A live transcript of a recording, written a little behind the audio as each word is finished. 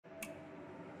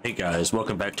Hey guys,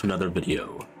 welcome back to another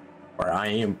video where I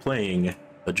am playing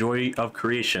The Joy of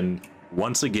Creation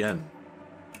once again.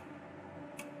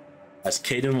 As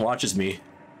Caden watches me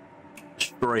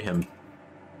destroy him,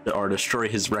 or destroy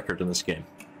his record in this game.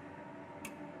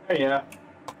 Hey, yeah.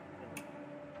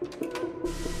 Do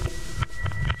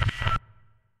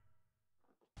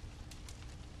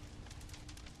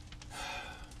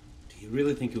you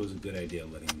really think it was a good idea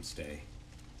letting him stay?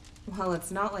 Well, it's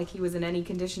not like he was in any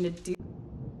condition to do.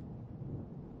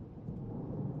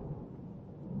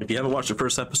 If you haven't watched the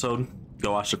first episode,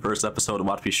 go watch the first episode and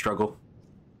watch me struggle.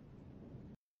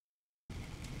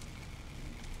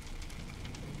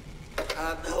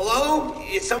 Hello?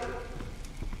 Is some...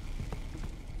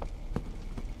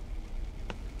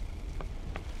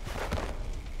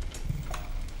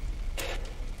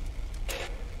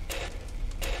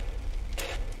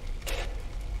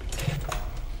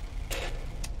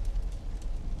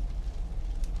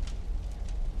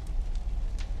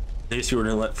 Basically, we're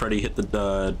gonna let Freddy hit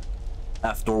the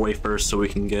F doorway first so we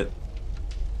can get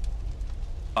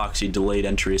FOXIE delayed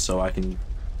entry so I can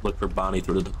look for Bonnie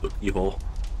through the keyhole.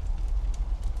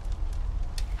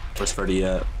 Where's Freddy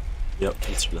at? Yep,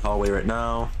 he's through the hallway right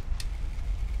now.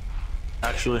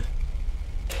 Actually,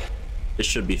 it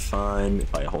should be fine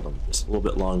if I hold him just a little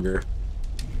bit longer.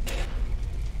 A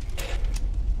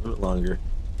little bit longer.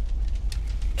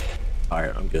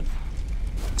 Alright, I'm good.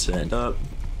 Stand up.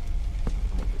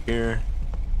 Over here.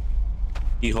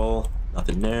 Keyhole.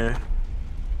 Nothing there.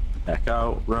 Back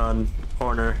out. Run.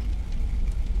 Corner.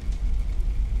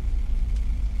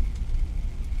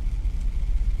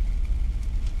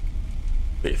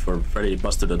 Wait for Freddy to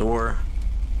bust through the door.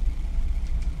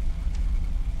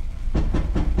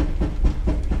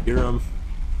 Hear him.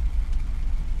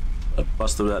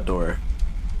 Bust through that door.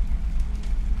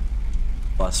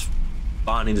 Plus,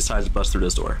 Bonnie decides to bust through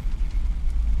this door.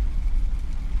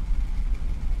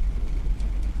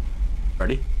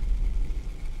 Ready?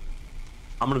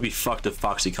 I'm gonna be fucked if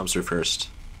FOXIE comes through first.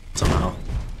 Somehow.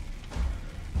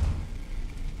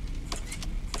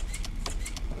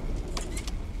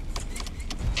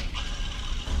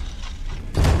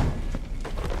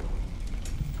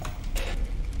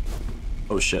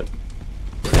 Oh shit.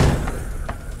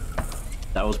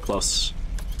 That was close.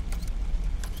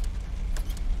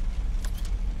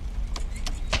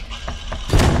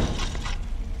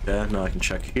 Okay, now I can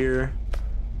check here.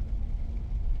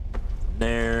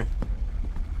 There.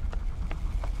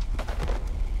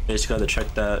 Basically, I have to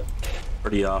check that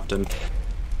pretty often.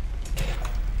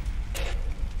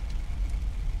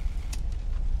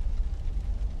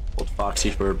 Hold FOXIE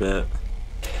for a bit.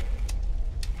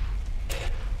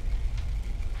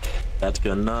 That's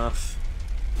good enough.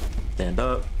 Stand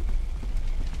up.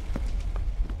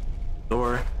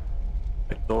 Door.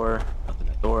 Back door. Nothing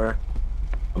at door.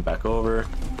 Come back over.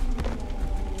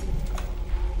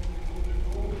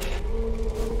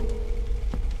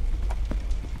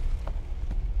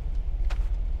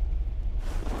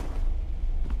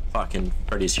 Fucking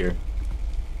Freddy's here.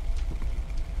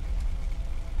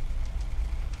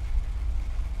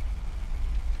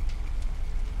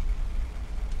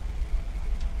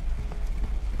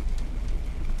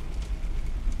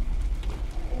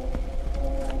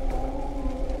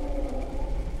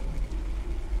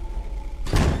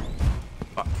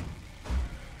 Fuck.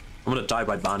 I'm gonna die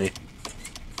by Bonnie.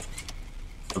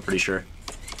 I'm pretty sure.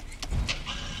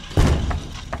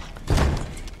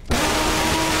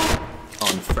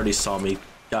 Freddy saw me.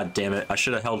 God damn it. I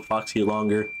should have held FOXIE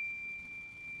longer.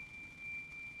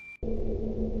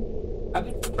 How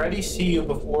did Freddy see you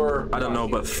before? I don't know,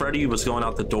 but Freddy was going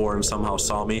out the door and somehow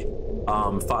saw me.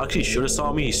 FOXIE should have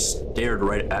saw me. He stared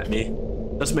right at me.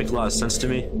 Doesn't make a lot of sense to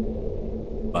me,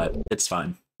 but it's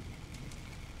fine.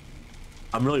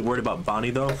 I'm really worried about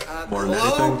Bonnie though, more than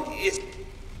anything.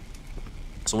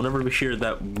 So whenever we hear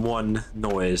that one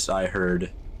noise I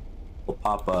heard, will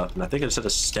pop up, and I think I just had to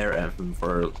stare at him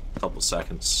for a couple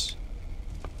seconds.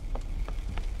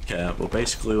 Okay, well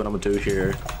basically what I'm gonna do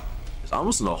here is I'm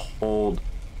just gonna hold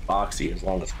FOXIE as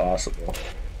long as possible.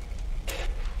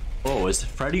 Oh, is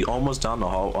Freddy almost down the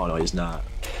hall? Oh no, he's not.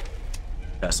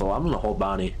 Yeah, so I'm gonna hold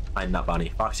Bonnie, not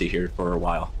Bonnie, FOXIE here for a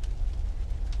while.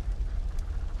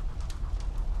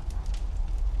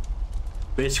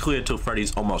 Basically until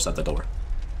Freddy's almost at the door.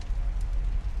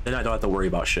 Then I don't have to worry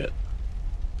about shit.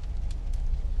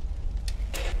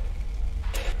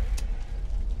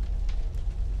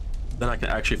 Then I can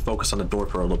actually focus on the door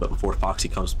for a little bit before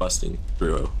FOXIE comes busting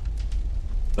through.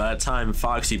 By the time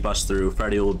FOXIE busts through,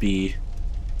 Freddy will be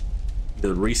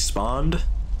either respawned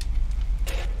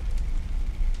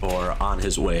or on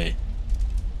his way.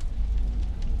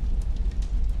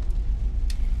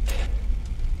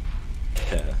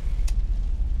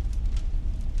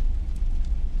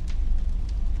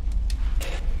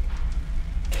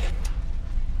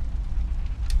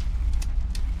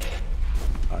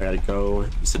 gotta go.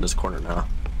 He's in this corner now.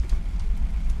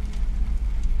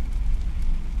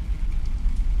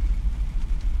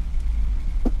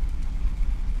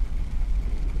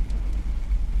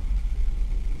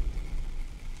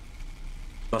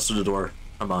 Busted the door.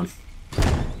 Come on.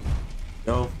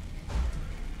 Go.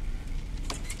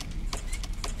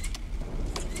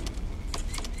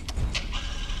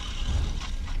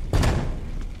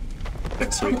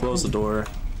 So we close the door.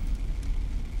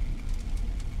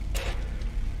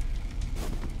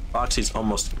 Foxy's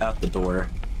almost at the door.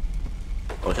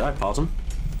 Oh, can I pause him?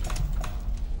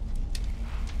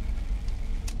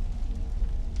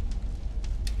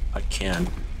 I can.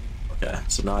 Okay,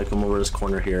 so now I come over this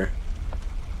corner here.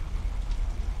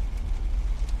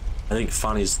 I think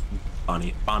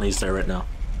Bonnie's there right now.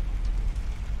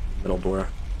 Middle door.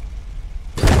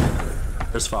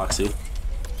 There's Foxy.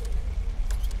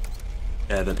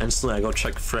 Yeah, then instantly I go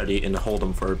check Freddy and hold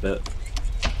him for a bit.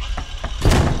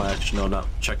 Oh, actually, no, not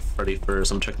check Freddy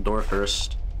first. I'm gonna check the door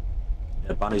first.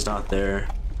 Yeah, Bonnie's not there.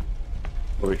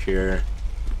 Over here.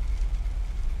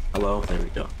 Hello? There we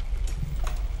go.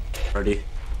 Freddy.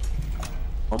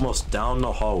 Almost down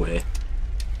the hallway.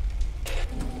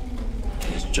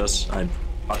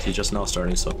 Foxy's just now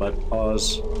starting, so if I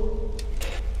pause.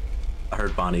 I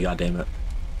heard Bonnie, goddammit.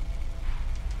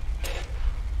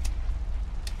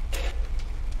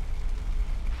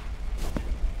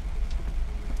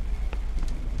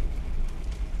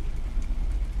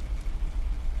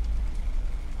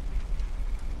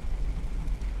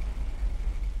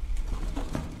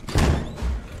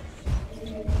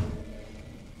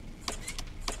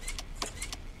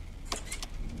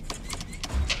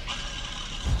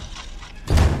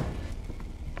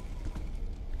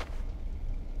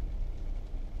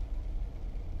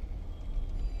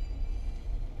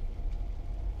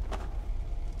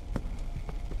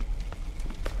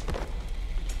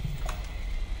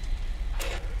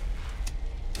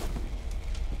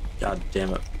 God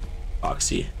damn it,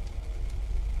 Foxy.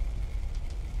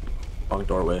 Wrong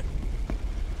doorway.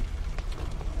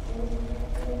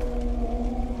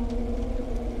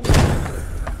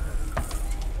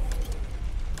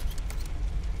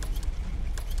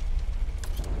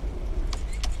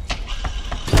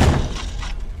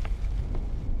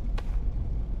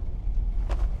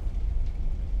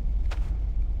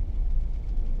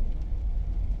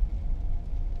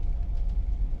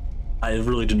 I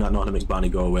really do not know how to make Bonnie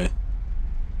go away.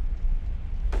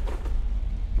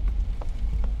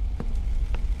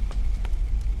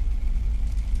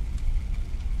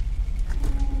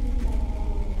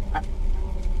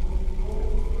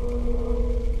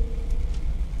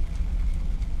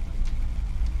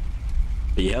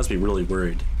 But he has me really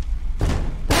worried.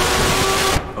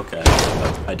 Okay,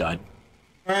 I died.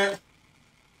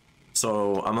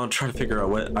 So I'm gonna try to figure out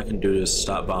what I can do to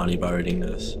stop Bonnie by reading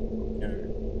this.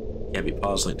 Can't be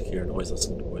pausing to hear noise,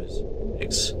 listen to noise.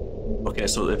 Thanks. Okay,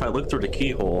 so if I look through the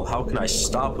keyhole, how can I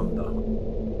stop him though?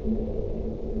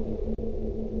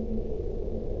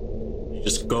 You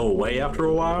just go away after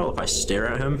a while if I stare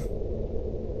at him?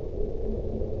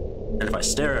 And if I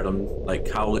stare at him, like,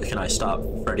 how can I stop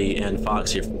Freddy and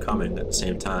Foxy from coming at the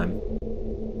same time?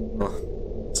 Well,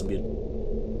 it's gonna be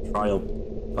a trial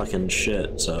fucking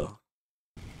shit, so.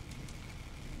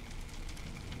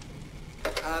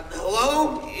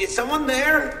 Hello? Is someone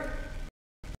there?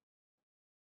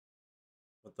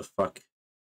 What the fuck?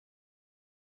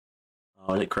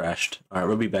 Oh, and it crashed. Alright,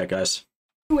 we'll be back, guys.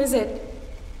 Who is it?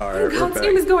 Alright, What in God's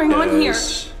name is going on here?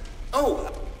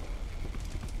 Oh.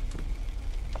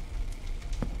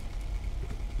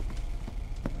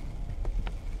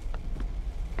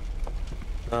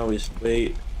 Now we just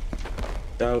wait.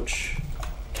 Couch.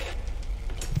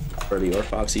 Freddy or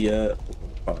Foxy yet?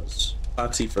 Pause.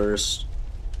 Foxy first.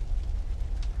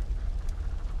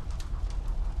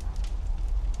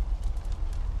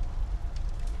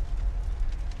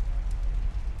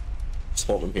 Just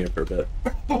hold him here for a bit.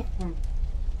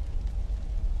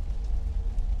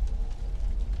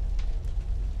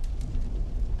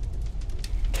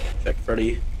 Check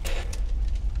Freddy.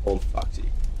 Hold Foxy.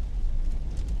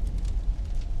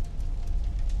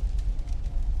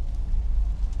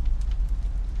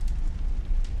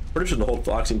 Pretty sure to hold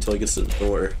Foxy until he gets to the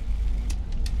door.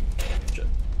 Shit.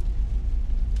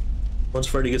 Once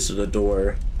Freddy gets to the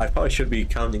door, I probably should be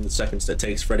counting the seconds that it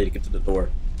takes Freddy to get to the door.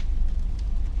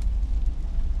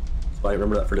 So I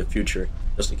remember that for the future,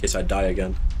 just in case I die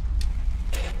again.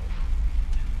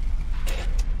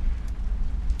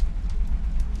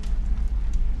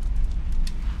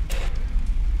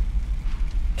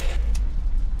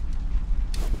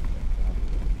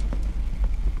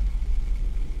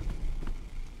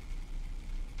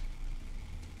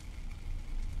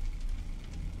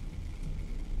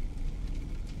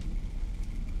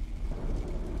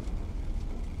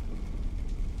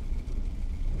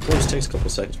 takes a couple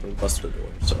seconds for him to bust through the door,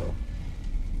 so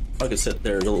I could sit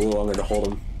there a little longer to hold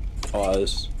him.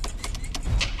 Pause.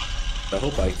 I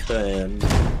hope I can.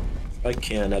 If I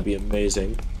can, that'd be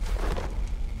amazing.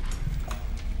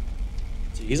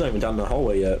 See, he's not even down the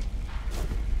hallway yet.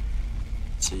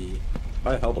 Let's see, if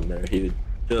I held him there, he would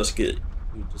just be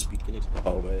getting to the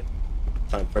hallway.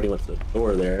 Time Freddy went to the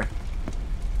door there.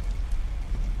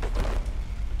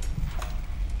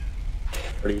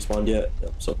 Freddy responded yet?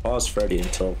 Yep. So pause Freddy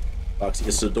until Foxy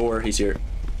gets to the door. He's here.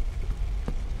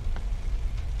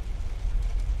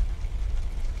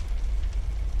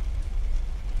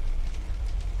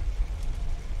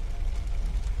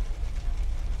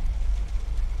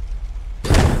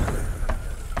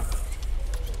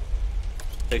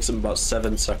 Takes him about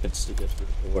 7 seconds to get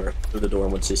through the door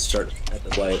once they start at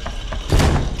the light.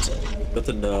 So good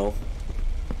to know.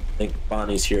 I think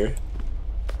Bonnie's here.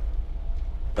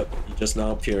 But he's just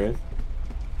now appearing.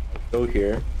 Go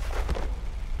here.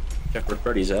 Check where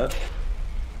Freddy's at.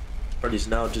 Freddy's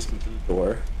now just into the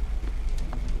door.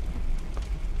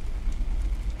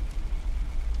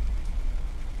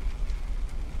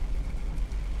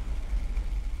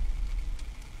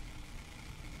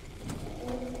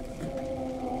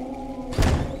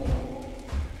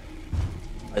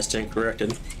 I stand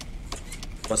corrected.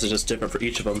 Unless it's just different for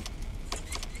each of them.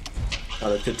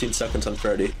 Another 15 seconds on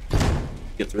Freddy.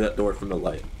 Get through that door from the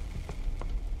light.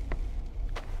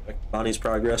 Check Bonnie's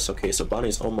progress. Okay, so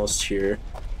Bonnie's almost here.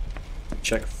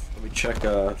 Let me check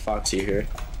Foxy here.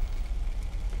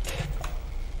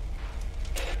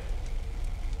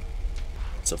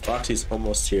 So Foxy's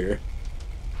almost here.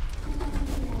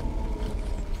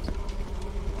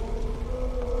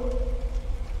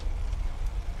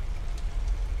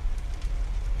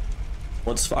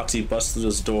 Once Foxy busts through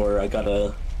this door, I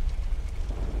gotta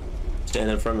stand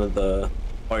in front of the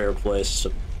fireplace to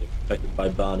get protected by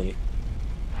Bonnie.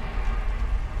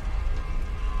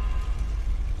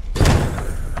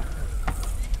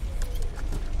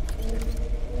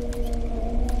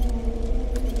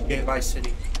 Okay, Vice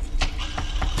City.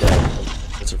 Yeah,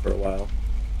 that's it for a while.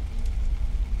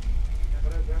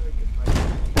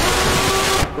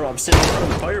 Bro, I'm sitting in front of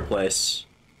the fireplace.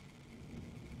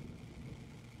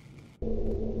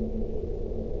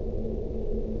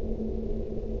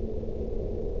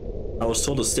 I was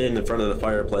told to stand in front of the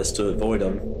fireplace to avoid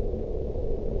him,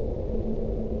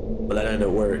 but that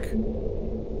didn't work.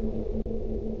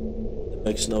 It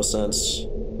makes no sense. Give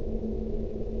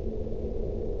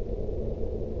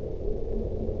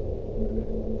me a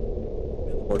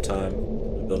little more time.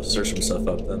 I'll go search some stuff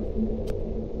up then.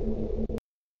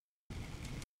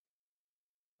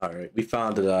 Alright, we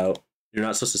found it out. You're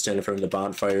not supposed to stand in front of the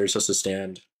bonfire, you're supposed to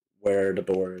stand where the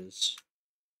door is.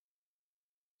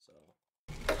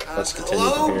 Let's continue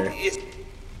from here.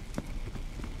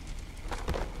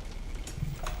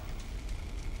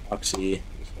 Foxy,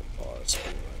 this will pause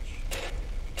pretty much.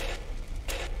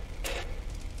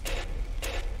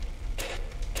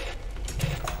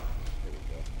 There we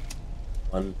go.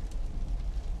 One.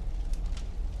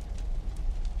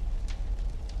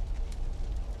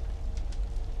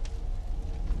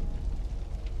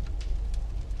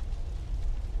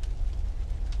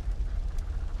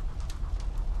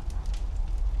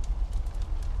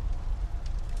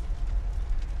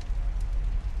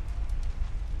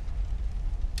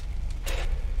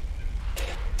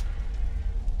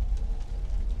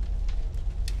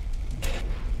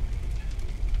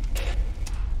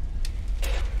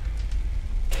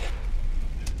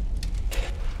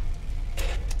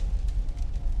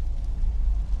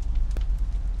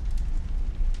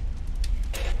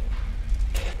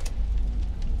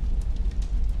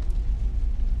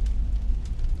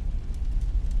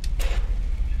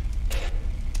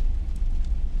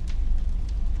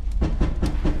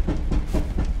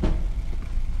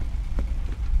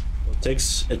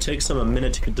 It takes him a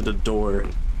minute to get to the door,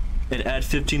 and add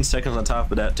 15 seconds on top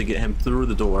of that to get him through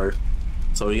the door.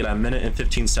 So we get a minute and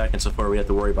 15 seconds before we have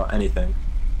to worry about anything.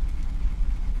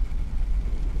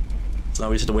 So now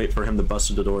we just have to wait for him to bust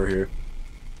through the door here.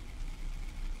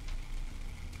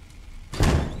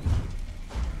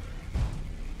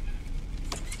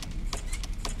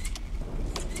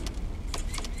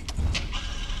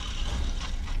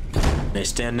 And they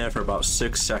stand there for about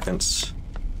 6 seconds.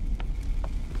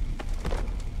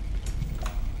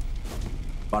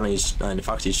 Bonnie's and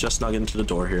Foxy's just now getting to the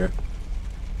door here.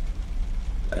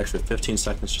 Actually, 15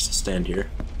 seconds just to stand here.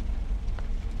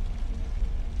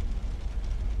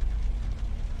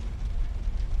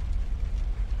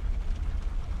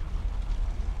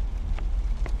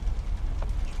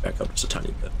 Back up just a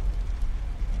tiny bit.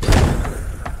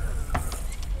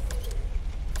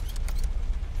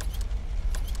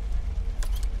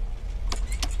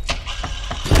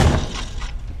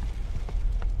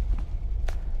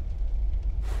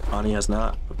 Bonnie has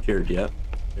not appeared yet.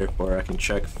 Therefore, I can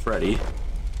check Freddy.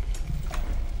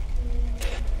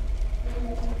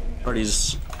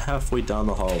 Freddy's halfway down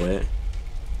the hallway.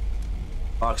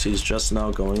 Foxy's just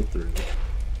now going through.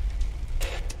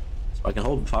 So I can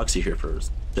hold Foxy here for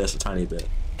just a tiny bit.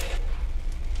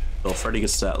 So Freddy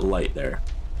gets that light there.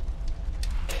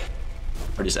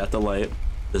 Freddy's at the light.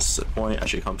 This point, I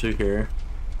should come through here.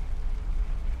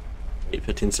 Wait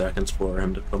 15 seconds for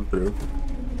him to come through.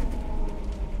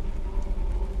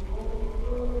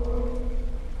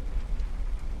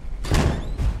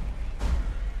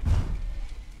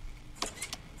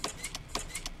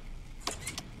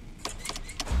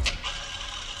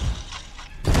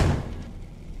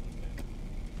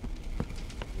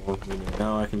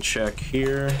 Now I can check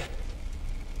here.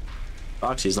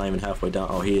 Foxy's not even halfway down.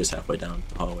 Oh, he is halfway down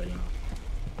the hallway now.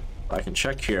 I can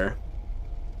check here.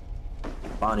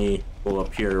 Bonnie will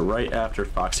appear right after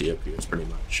Foxy appears, pretty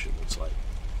much, it looks like.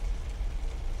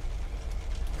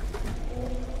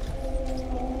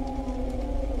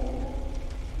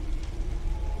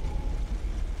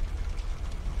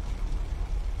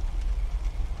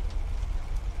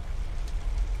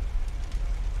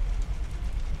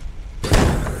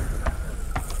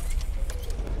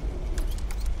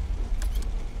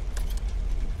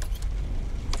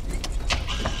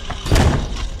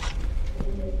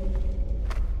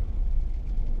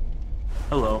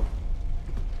 Hello.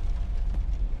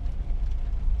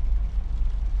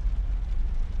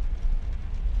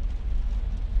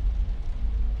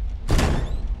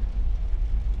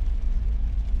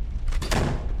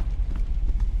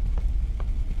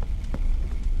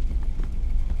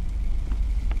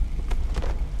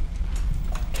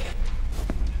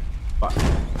 Wow.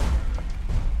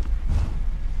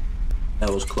 That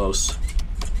was close.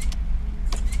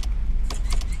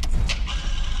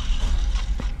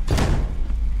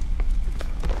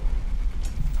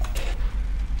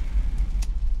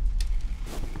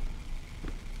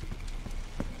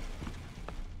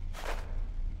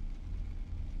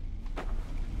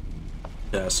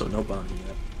 Yeah, so no Bonnie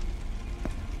yet.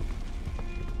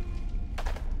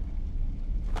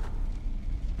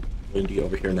 Going to get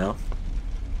over here now.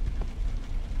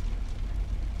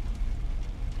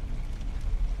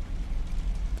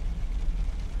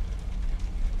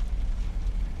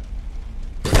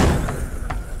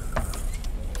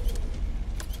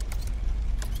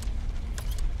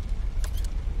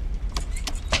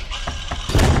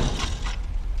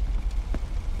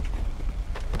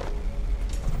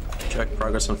 Check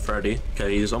progress on Freddy.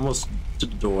 Okay, he's almost to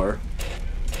the door.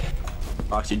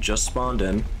 Foxy just spawned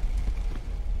in.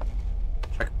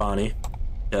 Check Bonnie.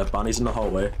 Yeah, Bonnie's in the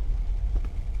hallway.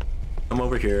 Come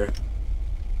over here.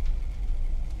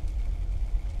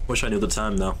 Wish I knew the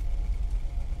time though.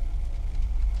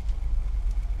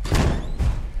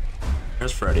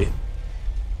 There's Freddy.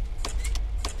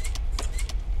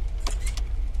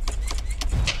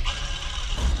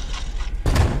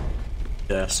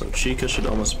 Yeah, so Chica should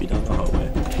almost be down the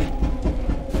hallway.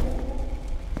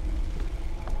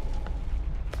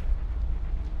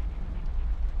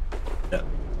 Yeah.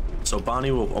 So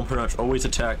Bonnie will pretty much always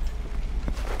attack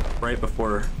right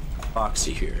before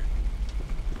Foxy here.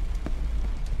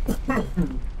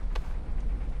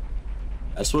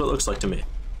 That's what it looks like to me.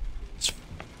 It's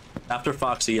after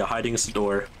Foxy, hiding against the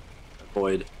door.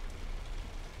 Avoid.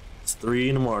 It's 3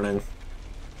 in the morning.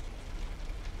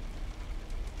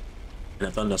 And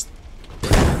I've done this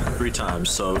 3 times,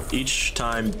 so each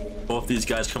time both these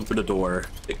guys come through the door,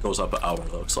 it goes up an hour,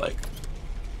 it looks like.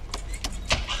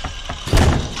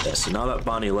 Yeah, so now that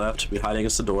Bonnie left, we hide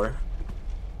against the door.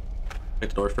 Check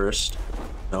the door first.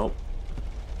 Nope.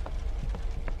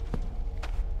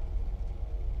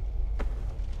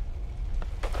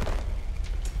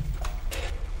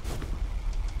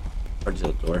 Freddy's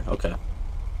at the door, okay.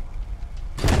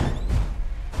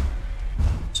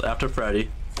 So after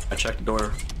Freddy, I checked the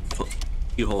door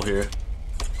keyhole here.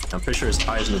 I'm pretty sure his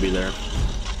eye's gonna be there.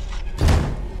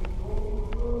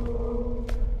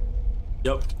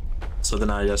 Yep. So then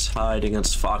I just hide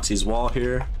against Foxy's wall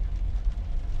here.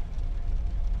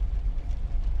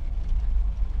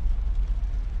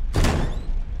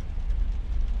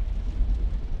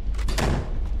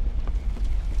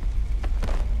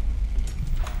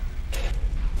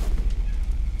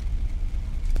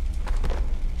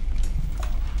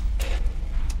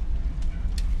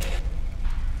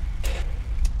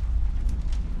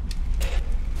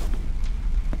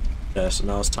 Yeah, so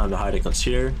now it's time to hide against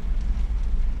here.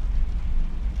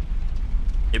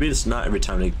 Maybe it's not every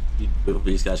time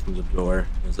these guys come to the door,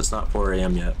 because it's not 4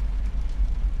 AM yet.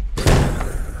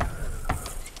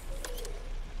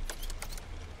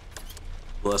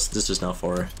 Plus, this is now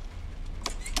 4.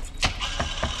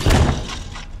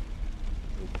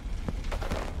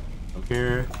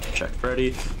 here. Check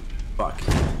Freddy. Fuck.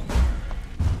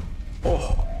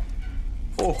 Oh.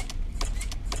 Oh.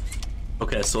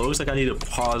 Okay, so it looks like I need to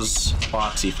pause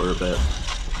Foxy for a bit.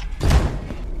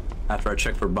 After I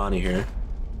check for Bonnie here.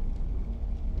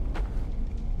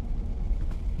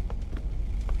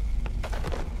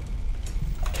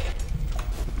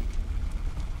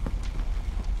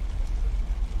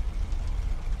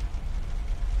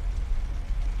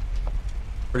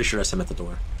 Pretty sure I saw him at the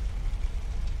door.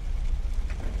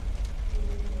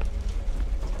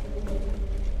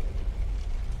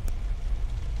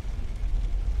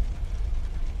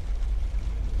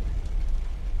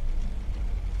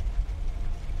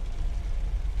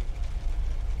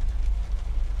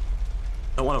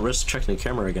 I don't want to risk checking the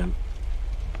camera again.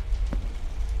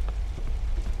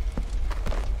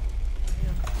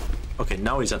 Okay,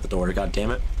 now he's at the door. God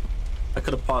damn it! I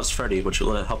could have paused Freddy, which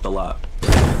would have helped a lot.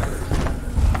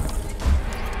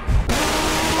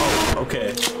 Oh,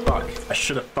 okay. Fuck. I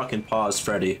should have fucking paused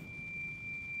Freddy.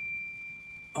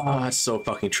 Oh, that's so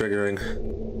fucking triggering.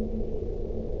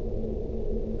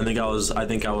 I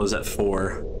think I was at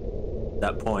 4 at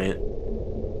that point.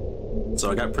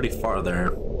 So I got pretty far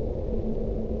there.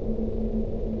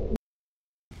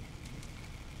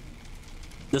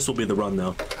 This will be the run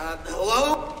though.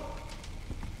 Hello?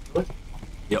 What?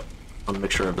 Yep. I'll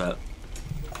make sure of that.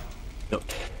 Yep.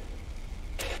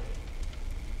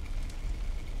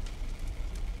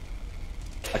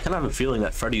 I kind of have a feeling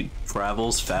that Freddy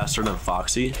travels faster than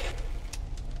Foxy.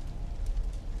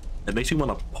 It makes me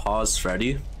want to pause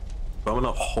Freddy, but I'm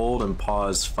gonna hold and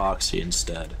pause Foxy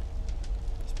instead.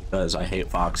 It's because I hate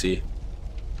Foxy.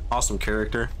 Awesome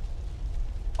character.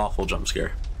 Awful jump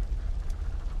scare.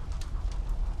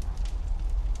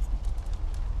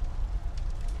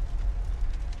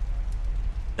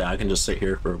 Yeah, I can just sit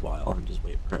here for a while and just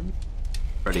wait for him.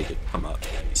 Freddy to come up.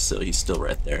 Yeah, he's still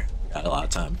right there. Got a lot of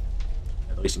time.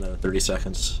 At least another 30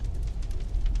 seconds.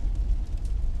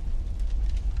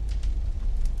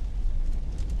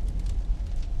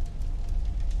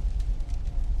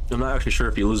 I'm not actually sure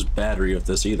if you lose battery with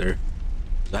this either.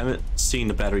 I haven't seen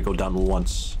the battery go down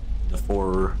once in the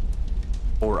four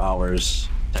hours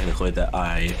technically that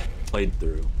I played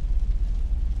through.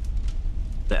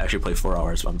 They actually played 4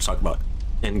 hours, but I'm talking about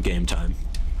in game time.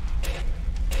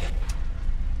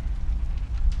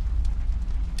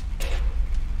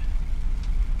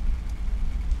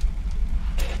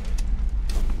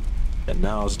 And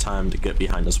now is the time to get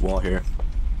behind this wall here.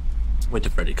 Wait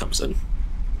till Freddy comes in.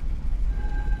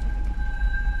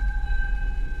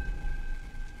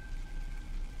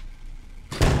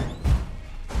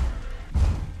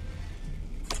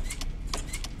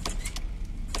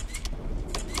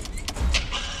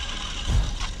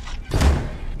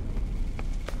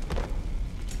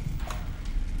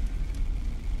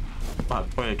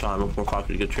 Plenty of time before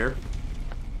Foxy gets here.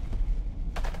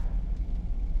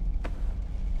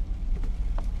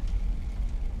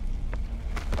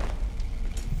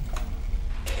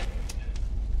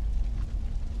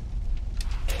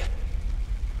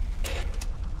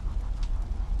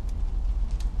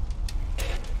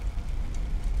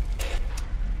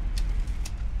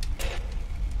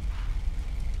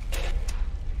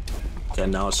 Okay,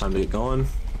 now it's time to get going.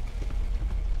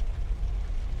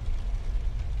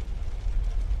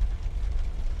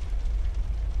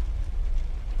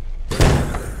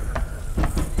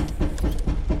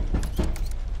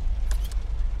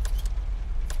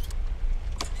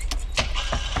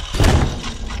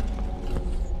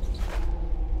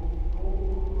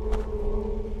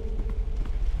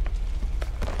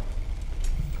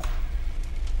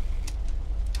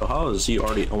 So how is he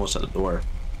already almost at the door?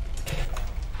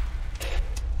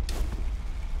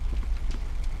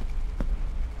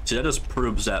 See, that just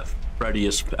proves that Freddy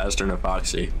is faster than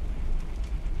Foxy.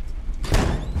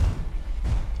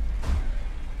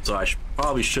 So I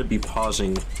probably should be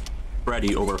pausing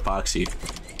Freddy over Foxy.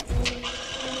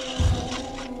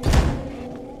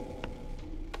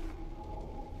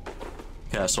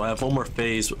 Yeah, so I have one more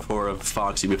phase for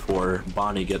Foxy before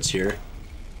Bonnie gets here.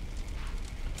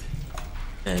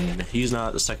 And he's not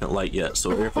at the second light yet,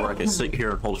 so therefore I can sit here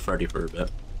and hold Freddy for a bit.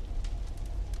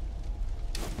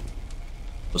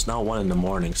 It's now 1 in the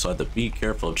morning, so I have to be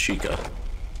careful of Chica.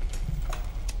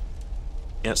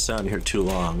 Can't stand here too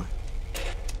long.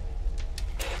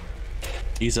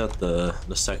 He's at the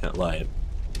second light.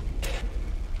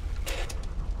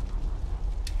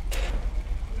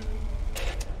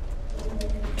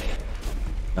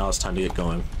 Now it's time to get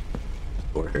going.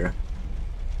 Over here.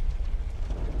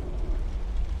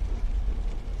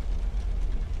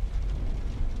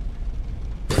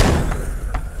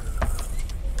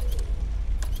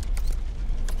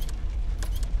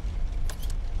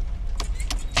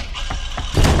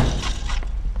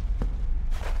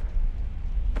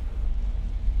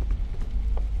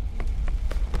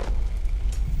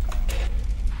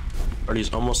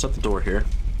 Freddy's almost at the door here.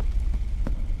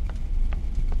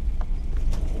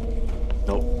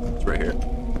 Nope, it's right here.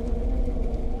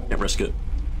 Can't risk it.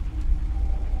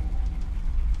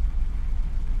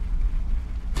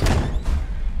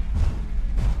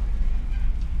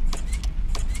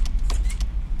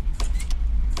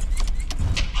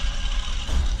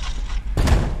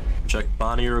 Check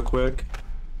Bonnie real quick.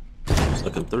 Just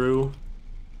looking through.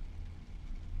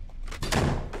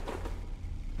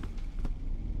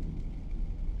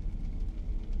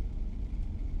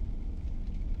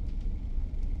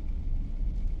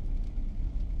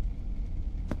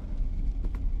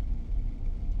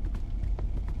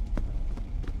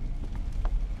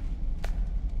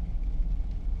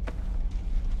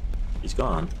 He's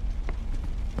gone.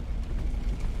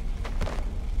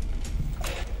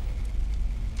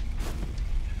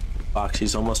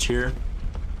 Foxie's almost here.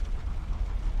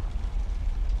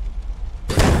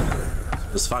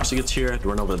 As Foxie gets here,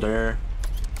 run over there.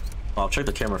 Well, I'll check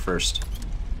the camera first.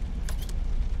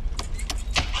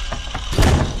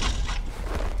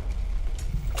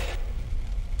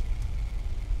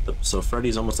 So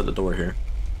Freddy's almost at the door here.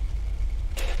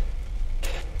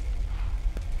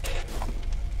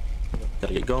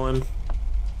 Gotta get going.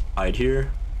 Hide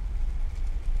here.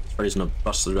 Freddy's gonna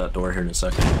bust through that door here in a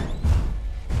second.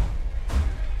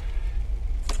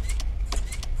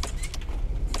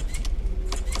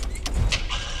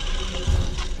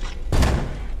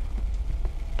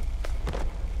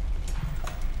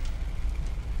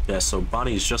 Yeah, so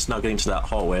Bonnie's just now getting to that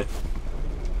hallway.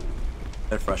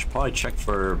 Therefore, I should probably check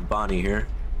for Bonnie here.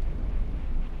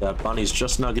 Yeah, Bonnie's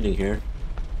just now getting here.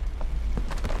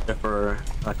 Therefore,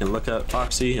 I can look at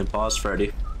Foxie and pause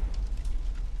Freddy.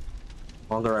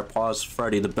 The longer I pause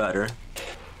Freddy, the better.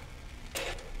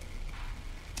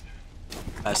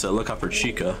 I said look out for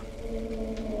Chica.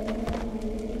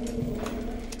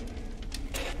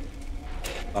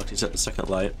 Foxie's at the second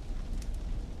light.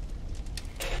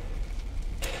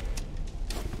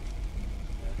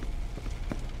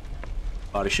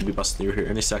 Body should be busting through here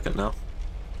any second now.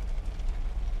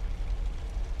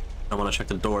 I want to check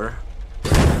the door.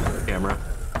 Camera.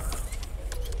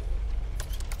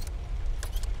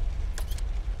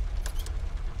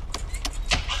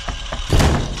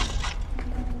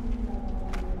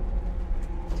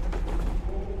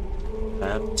 I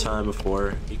have time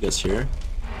before he gets here.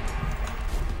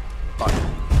 Fuck.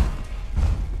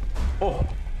 Oh!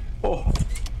 Oh!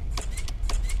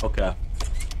 Okay.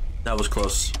 That was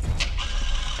close.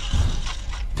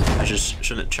 I just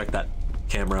shouldn't check that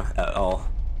camera at all.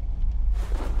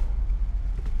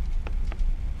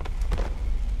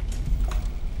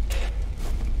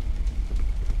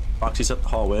 Foxie's up the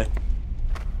hallway.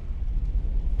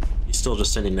 He's still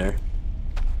just sitting there.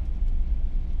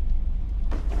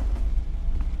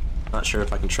 Not sure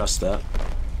if I can trust that.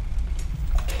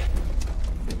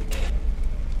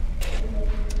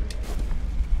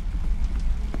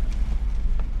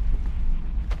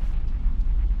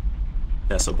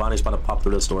 Yeah, so Bonnie's about to pop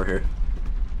through this door here.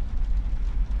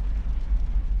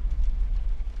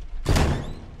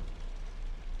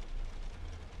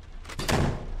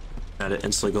 I had to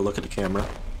instantly go look at the camera.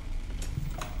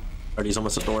 Freddy's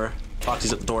almost at the door.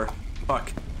 Foxy's at the door.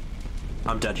 Fuck.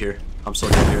 I'm dead here. I'm so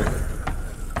dead here.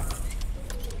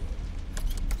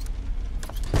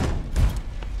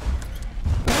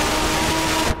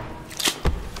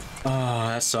 Oh,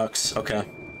 that sucks. Okay.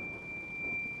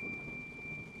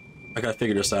 I gotta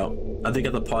figure this out. I think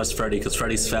I have to pause Freddy because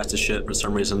Freddy's fast as shit for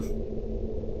some reason.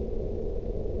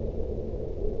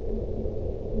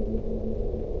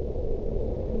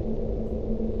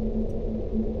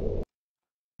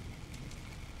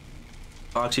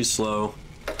 Foxy's slow.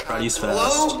 Freddy's fast.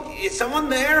 Hello? Is someone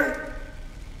there?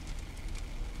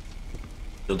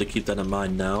 You'll have to keep that in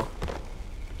mind now.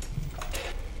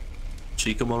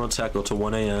 Chica won't attack till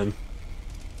 1 AM.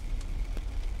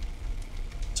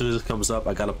 As soon as it comes up,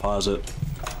 I gotta pause it.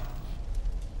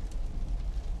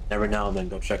 Every now and then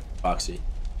go check Foxy. It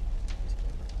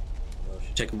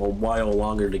should take him a while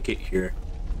longer to get here,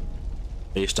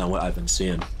 based on what I've been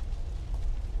seeing.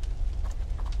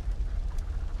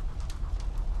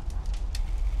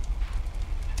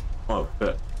 Oh,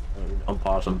 shit.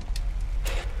 Unpause him.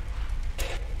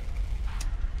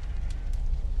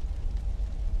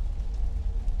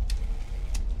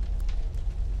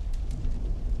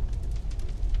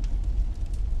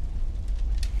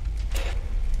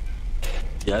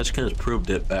 Yeah, I just kind of proved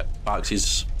it that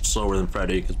Foxy's slower than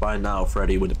Freddy, because by now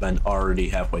Freddy would have been already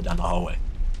halfway down the hallway.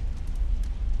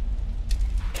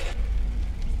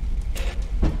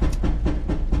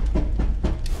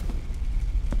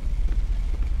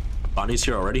 Bonnie's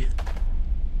here already?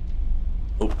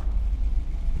 Oh.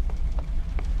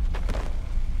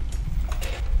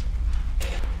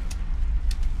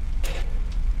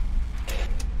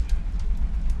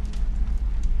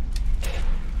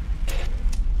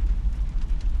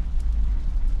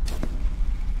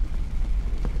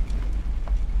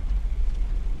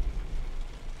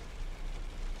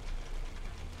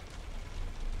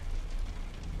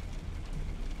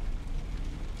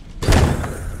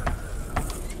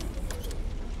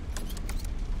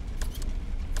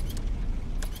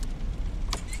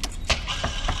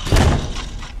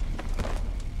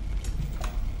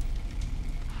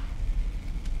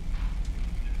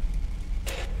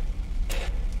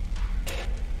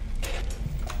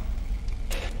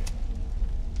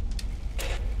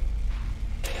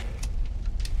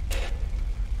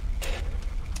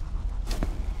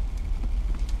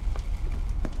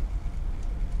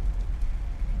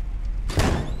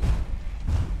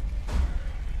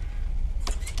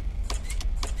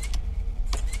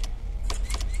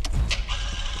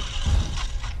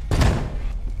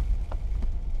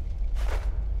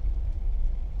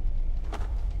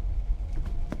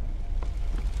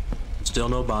 Still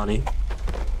no Bonnie.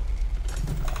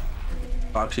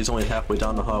 Foxy's only halfway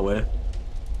down the hallway.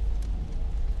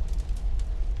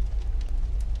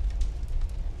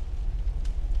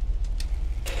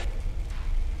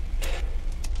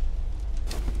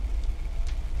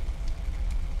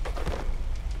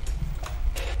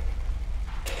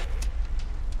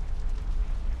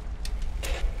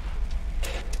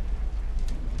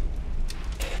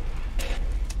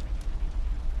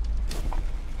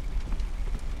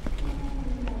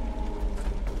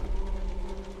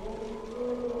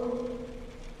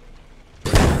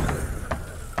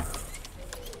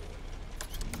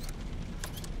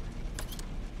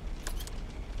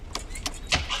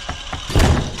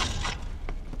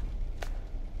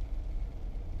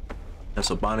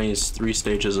 So Bonnie's 3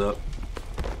 stages up.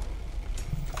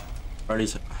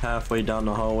 Freddy's halfway down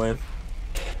the hallway.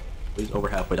 He's over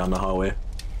halfway down the hallway.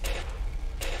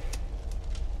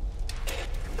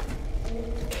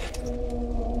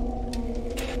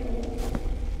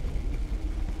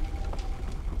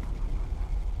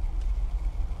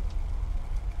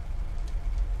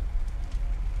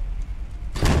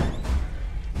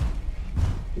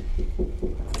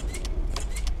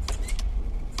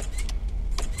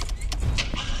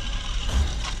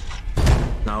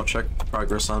 Now check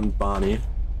progress on Bonnie.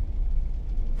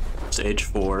 Stage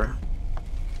 4.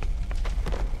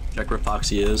 Check where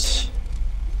Foxy is.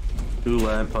 2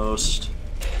 lamppost.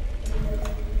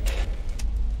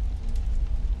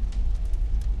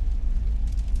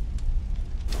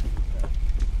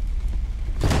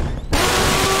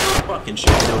 Fucking shit,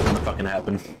 I knew it was gonna fucking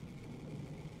happen.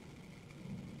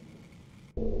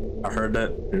 I heard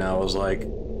that and I was like,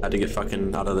 I had to get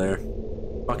fucking out of there.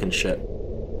 Fucking shit.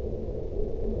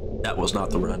 That was not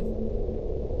the run.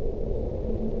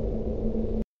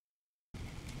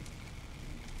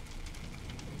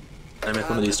 I make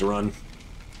one of these to run.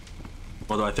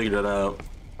 Although I figured it out.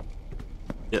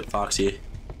 Get Foxy. Does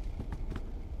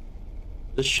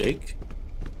this shake?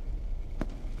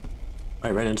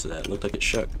 I ran into that. It looked like it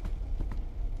shook.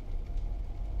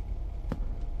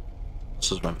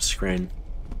 This is my screen.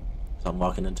 So I'm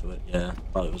walking into it. Yeah,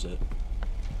 probably was it.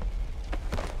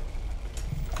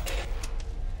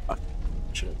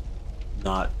 Should have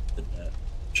not did that.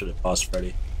 Should have paused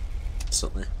Freddy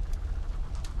instantly.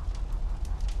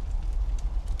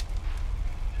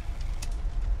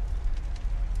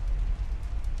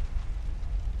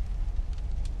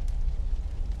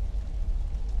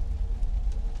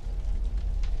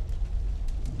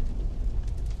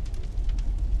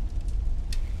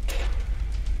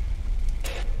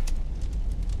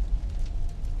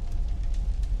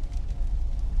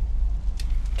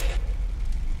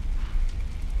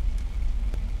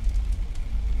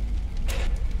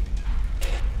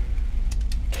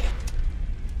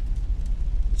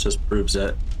 Just proves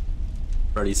that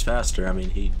Freddy's faster. I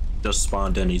mean, he just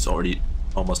spawned in, he's already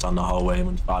almost on the hallway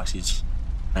when Foxy's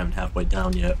not even halfway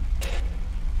down yet.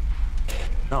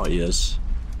 No, he is.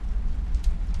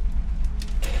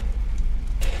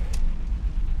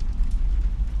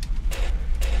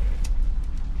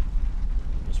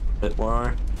 Just a bit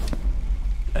more.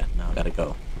 Okay, now I gotta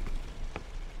go.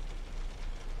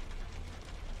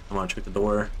 Come on, check the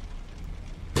door.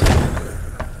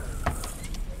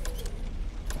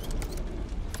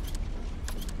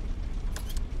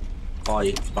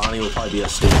 Bonnie will probably be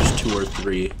at stage 2 or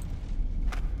 3.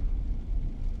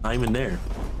 Not even there.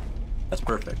 That's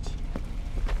perfect.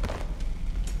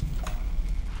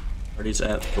 Freddy's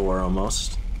at the door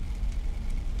almost.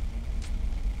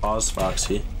 Pause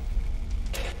Foxy.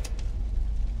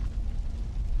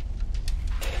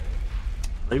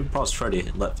 Maybe pause Freddy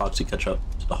and let Foxy catch up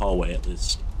to the hallway at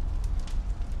least.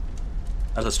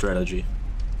 That's a strategy.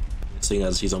 Seeing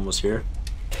as he's almost here.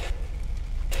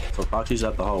 So Foxy's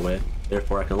at the hallway,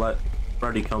 therefore I can let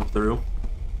Freddy come through.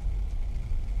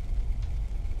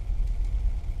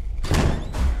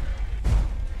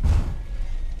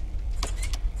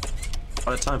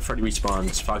 By the time Freddy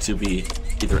respawns, Foxy will be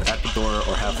either at the door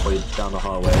or halfway down the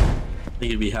hallway. I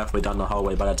think he'll be halfway down the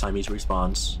hallway by the time he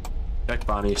respawns. Check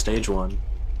Bonnie, stage 1.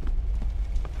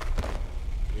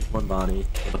 Stage 1 Bonnie,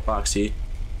 with a Foxy.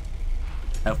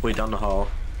 Halfway down the hall.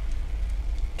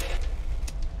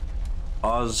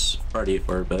 Pause Freddy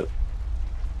for a bit.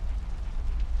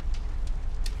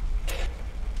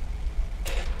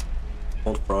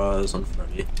 Hold pause on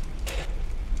Freddy.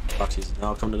 Foxy's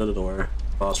now coming to the door.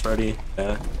 Pause Freddy.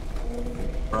 Okay.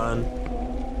 Run.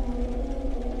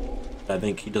 I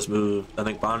think he just moved. I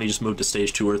think Bonnie just moved to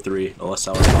stage 2 or 3. Unless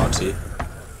that was Foxy.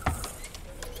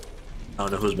 I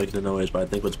don't know who's making the noise, but I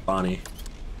think it was Bonnie.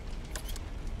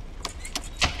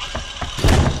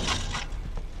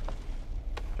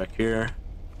 Check here.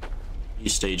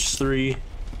 He's stage 3.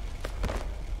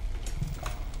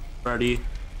 Freddy.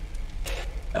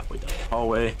 Halfway down the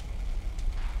hallway.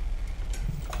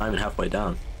 Not even halfway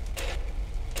down.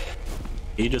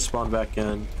 He just spawned back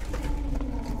in.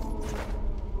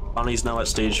 Bonnie's now at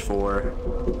stage 4.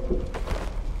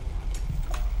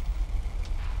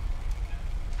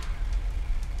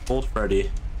 Old Freddy.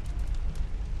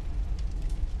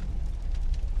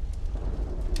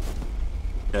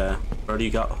 Yeah, Freddy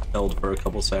got held for a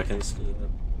couple seconds.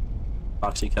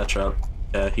 Foxy catch up.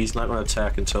 Yeah, he's not going to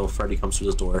attack until Freddy comes through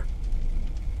his door.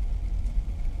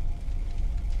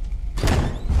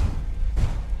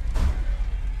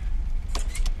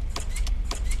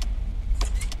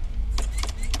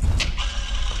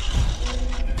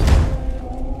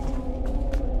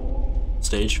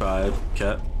 Stage 5,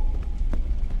 okay.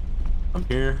 I'm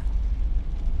here.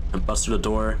 And bust through the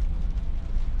door.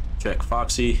 Check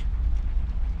Foxy.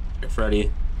 Check Freddy.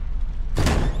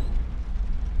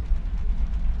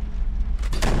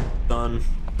 Done.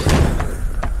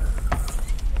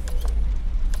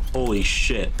 Holy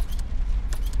shit.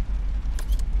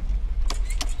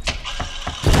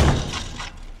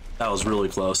 That was really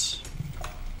close.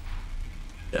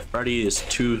 Yeah, Freddy is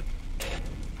two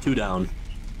down.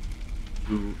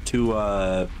 Two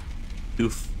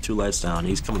lights down.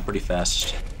 He's coming pretty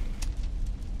fast.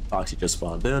 Foxy just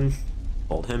spawned in.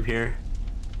 Hold him here.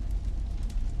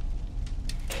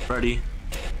 Freddy.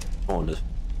 On to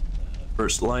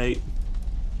first light.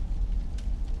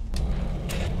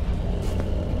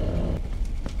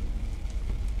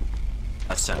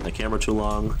 That's setting the camera too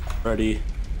long. Freddy.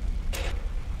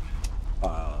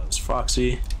 It's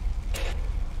Foxy.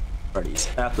 Freddy's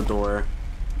at the door.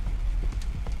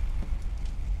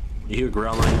 You hear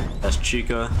growling, that's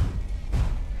Chica.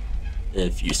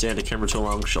 If you stay on the camera too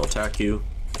long, she'll attack you.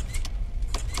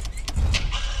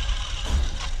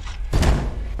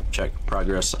 Check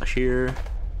progress here.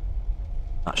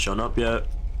 Not showing up yet.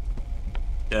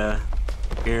 Yeah,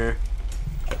 here.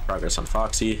 Check progress on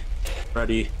Foxy.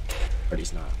 Freddy.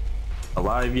 Freddy's not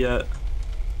alive yet.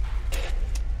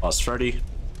 Lost Freddy.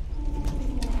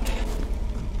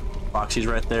 Foxy's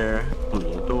right there. Come to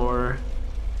the door.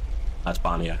 That's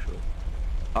Bonnie, actually.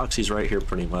 Foxy's right here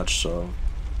pretty much, so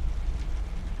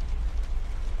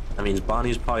that means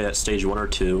Bonnie's probably at stage 1 or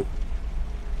 2.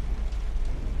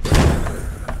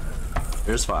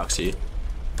 There's Foxy.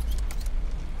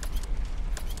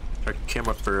 Check the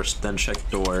camera first, then check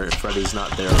the door if Freddy's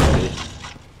not there already.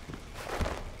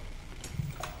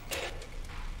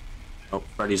 Oh,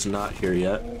 Freddy's not here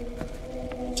yet.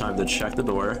 Time to check the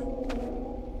door.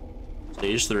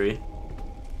 Stage 3.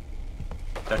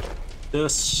 Check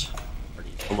this.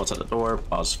 Almost at the door.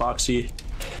 Pause Foxy.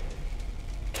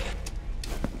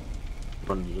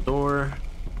 Run to the door.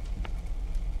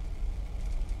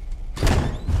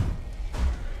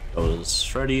 Goes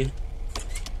Freddy.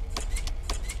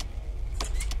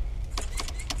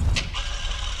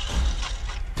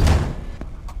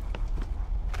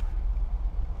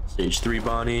 Stage 3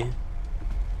 Bonnie.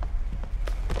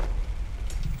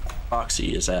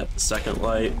 Foxy is at the second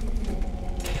light.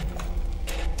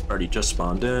 Already just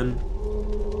spawned in.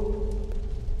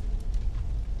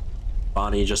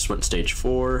 Bonnie just went stage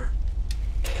 4.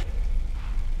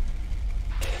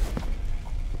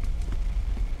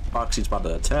 Foxy's about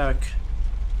to attack.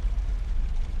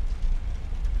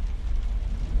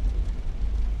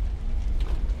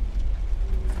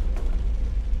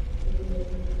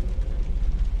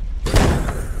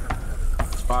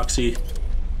 It's Foxy.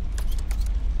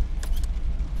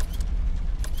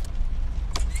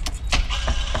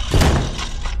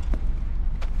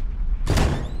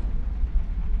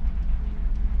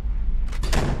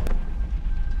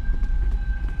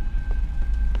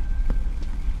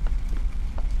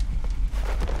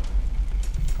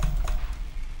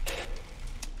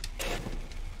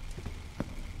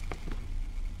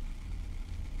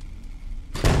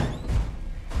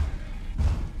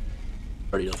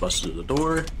 Already just busted through the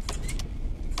door.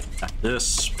 At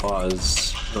this,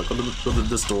 pause. No, go to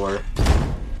this door.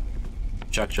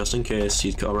 Check just in case.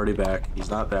 He's already back. He's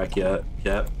not back yet.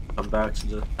 Yep. Come back to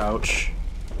the couch.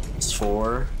 It's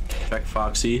 4. Check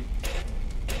Foxy.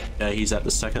 Yeah, he's at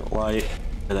the second light.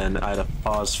 And then I had to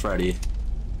pause Freddy.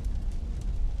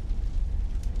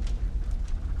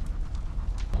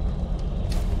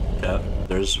 Yep.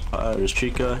 There's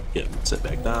Chica. Yep. Sit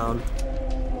back down.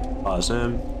 Pause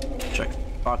him. Check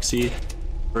Foxy.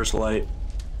 First light.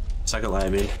 Second light, I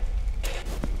mean.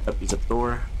 Yep, he's at the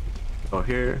door. Go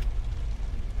here.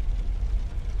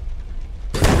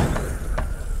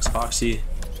 It's Foxy.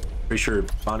 Pretty sure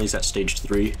Bonnie's at stage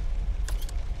 3.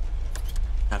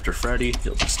 After Freddy,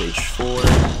 he'll be stage 4.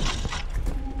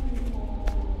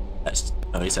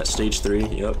 he's at stage 3.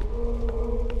 Yep.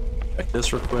 Check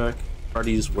this real quick.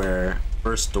 Freddy's where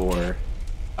first door,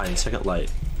 find second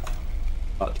light.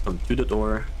 About to come through the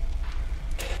door.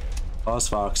 Pause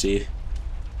Foxy.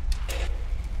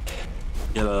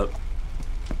 Get up.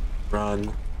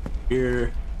 Run.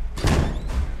 Here.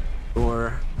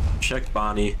 Door. Check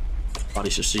Bonnie. Bonnie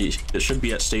should see. It should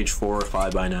be at stage 4 or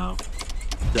 5 by now.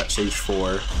 It's at stage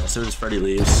 4. As soon as Freddy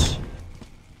leaves,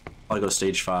 I'll go to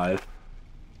stage 5.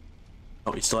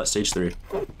 Oh, he's still at stage 3.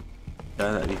 Okay,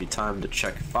 that give you time to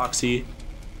check Foxy,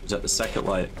 who's at the second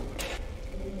light.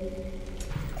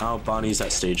 Now Bonnie's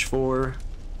at stage 4.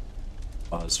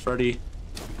 Pause Freddy.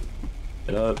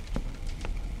 Get up.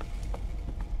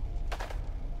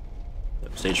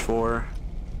 Yep, stage 4.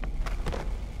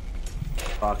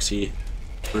 Foxy.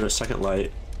 We're at second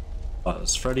light.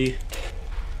 Pause Freddy.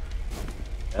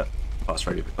 Yep. Pause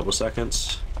Freddy for a couple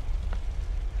seconds.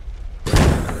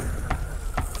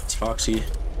 It's Foxy.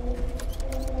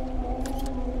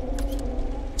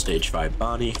 Stage 5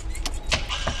 Bonnie.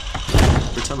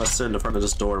 Every time I sit in the front of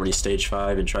this door when he's stage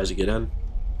 5 and tries to get in,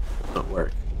 it don't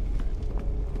work.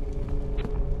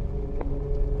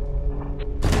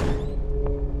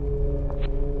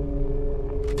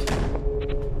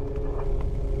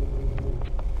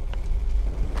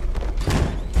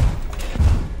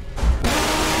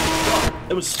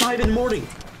 It was 5 in the morning.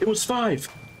 It was 5.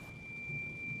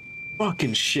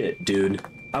 Fucking shit, dude.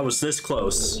 I was this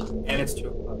close. And it's 2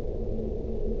 o'clock.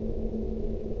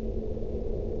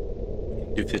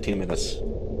 Do 15 minutes.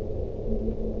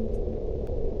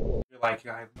 You're like,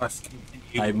 I must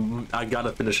continue. I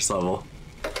gotta finish this level.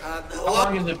 How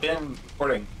long has it been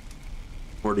recording?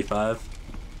 45.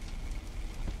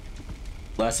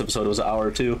 Last episode was an hour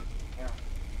or 2. Yeah.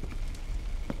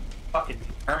 Fucking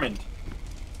determined.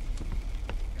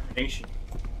 Determination.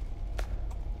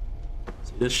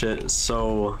 See, this shit is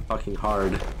so fucking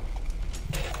hard.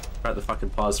 Try to fucking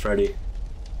pause Freddy.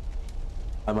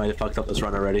 I might have fucked up this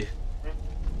run already. I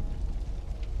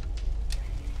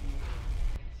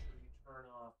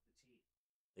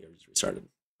think I just restarted.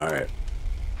 Alright.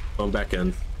 Going back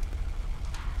in.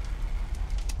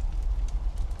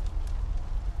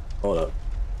 Hold up.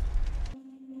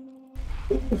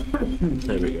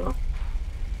 There we go.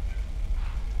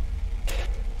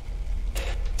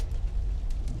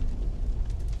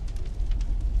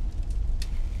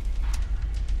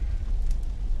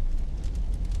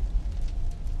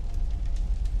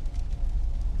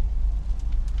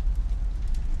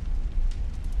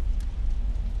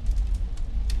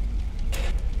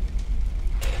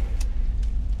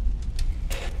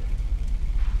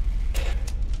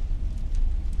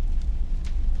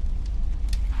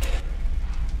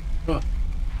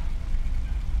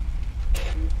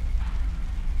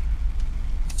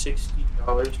 $60 to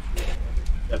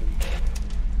 $170.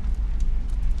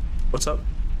 What's up?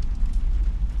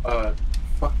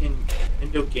 Fucking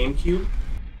Nintendo GameCube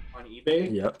on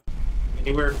eBay. Yep.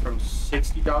 Anywhere from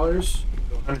 $60 to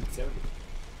 $170.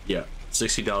 Yeah.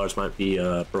 $60 might be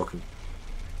broken.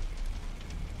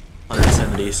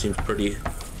 170 seems pretty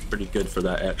good for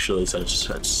that actually, since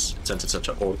it's such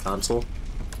an old console.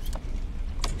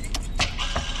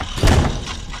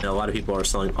 And a lot of people are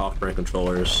selling off-brand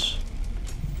controllers.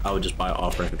 I would just buy an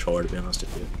off-brand controller, to be honest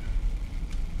with you.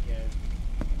 Yeah.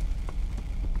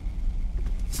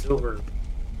 Silver.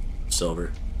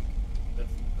 Silver.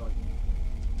 That's like,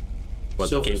 What,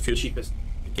 silver's the GameCube? cheapest.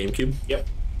 GameCube? Yep.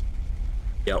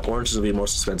 Yeah, orange is gonna be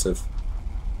most expensive.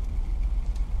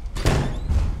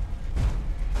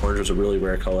 Orange was a really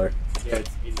rare color. Yeah,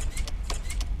 it's 80.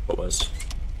 What was?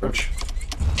 Orange?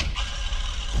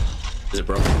 Is it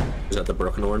broken? Is that the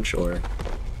broken orange, or?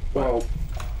 Well,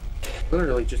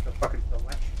 literally just a fucking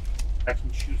selection. I can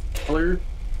choose color,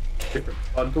 different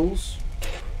bundles.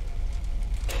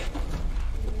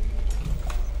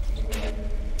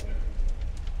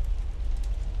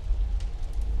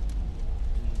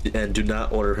 And do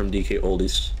not order from DK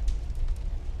Oldies.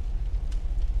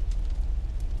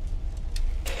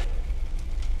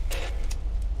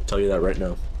 I'll tell you that right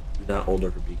now. Do not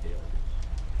order from DK Oldies.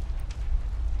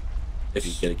 If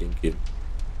you get a GameCube.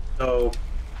 So,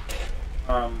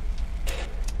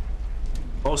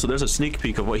 Oh, so there's a sneak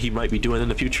peek of what he might be doing in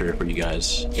the future for you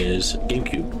guys, is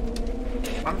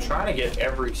GameCube. I'm trying to get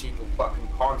every single fucking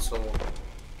console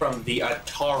from the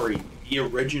Atari, the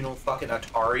original fucking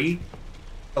Atari,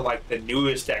 to like the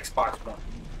newest Xbox One.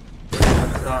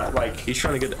 It's not like... He's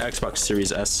trying to get the Xbox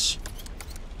Series S.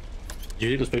 Did you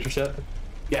take those pictures yet?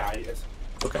 Yeah, it is.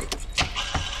 Okay.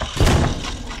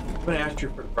 I haven't asked you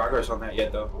for the progress on that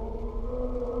yet,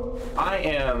 though.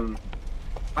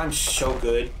 I'm so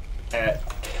good at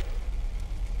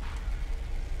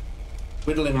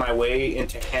whittling my way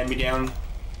into hand-me-down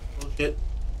bullshit.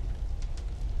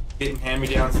 Getting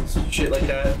hand-me-downs and shit like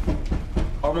that.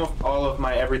 Almost all of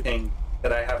my everything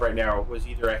that I have right now was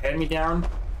either a hand-me-down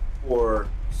or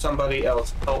somebody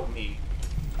else helped me,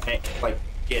 like,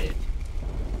 get it.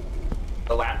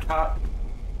 The laptop,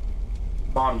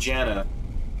 Mom Jana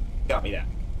got me that.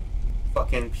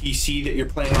 Fucking PC that you're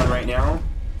playing on right now,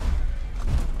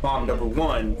 Mom number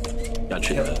one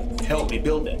helped me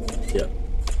build it. Yeah.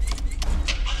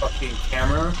 Fucking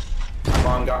camera,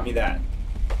 Mom got me that.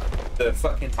 The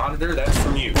fucking monitor, that's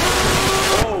from you.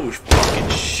 Oh, fucking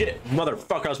shit.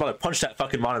 Motherfucker, I was about to punch that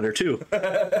fucking monitor too.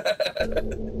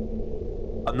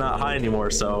 I'm not high anymore,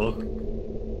 so.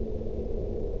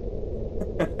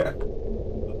 I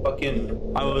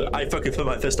fucking put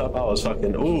my fist up. I was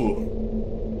fucking,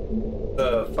 ooh.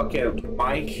 The fucking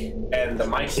mic and the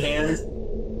mic stand,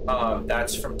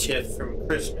 that's from Tiff from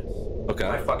Christmas. Okay.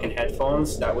 My fucking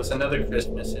headphones, that was another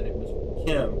Christmas, and it was from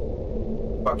Kim.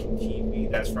 Fucking TV,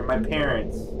 that's from my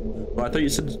parents. Well, I thought you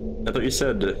said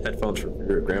headphones from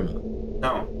your grandma.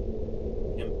 No.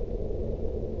 Kim.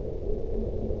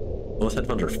 Well, those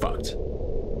headphones are fucked.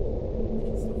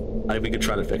 We could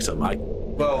try to fix them.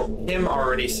 Well, Kim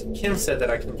said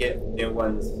that I can get new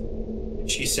ones.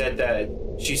 She said that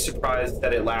she's surprised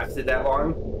that it lasted that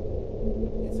long.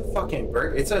 It's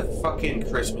a fucking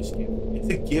Christmas gift. It's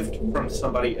a gift from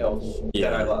somebody else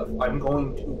that I love. I'm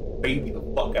going to baby the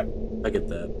fuck out. I get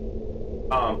that.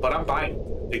 But I'm buying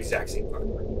the exact same fucking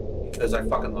one because I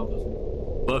fucking love those.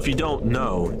 Well, if you don't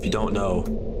know,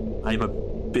 I'm a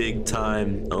big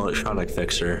time electronic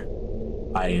fixer.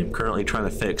 I am currently trying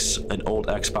to fix an old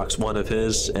Xbox One of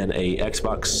his and a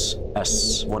Xbox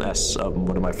One S of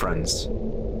one of my friends.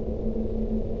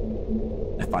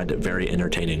 I find it very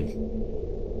entertaining.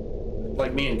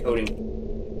 Like me and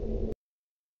coding.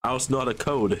 I also know how to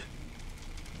code.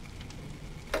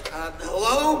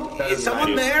 Hello? Is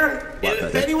someone there?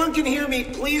 If anyone can hear me,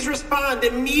 please respond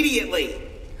immediately.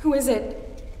 Who is it?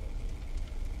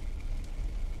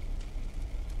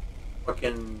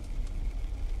 Fucking...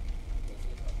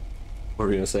 What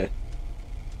were you gonna say?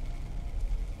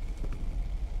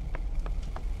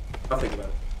 I'll think about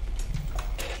it.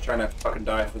 Just trying not to fucking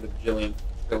die for the bajillion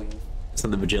trillion. It's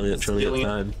not the bajillion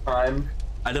trillionth time.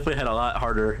 I definitely had a lot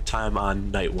harder time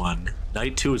on night 1.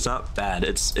 Night 2 is not bad.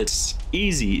 It's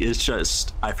easy. It's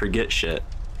just I forget shit.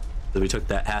 So we took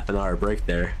that half an hour break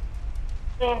there.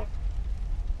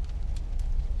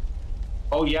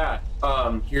 Oh yeah.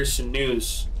 Here's some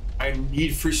news.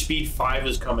 Need for Speed 5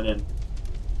 is coming in.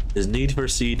 Is Need for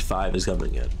Speed 5 is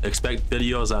coming in. Expect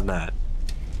videos on that.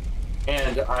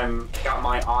 And I'm got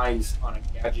my eyes on a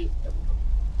gadget.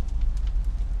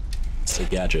 It's a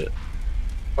gadget.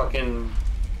 Fucking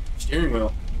steering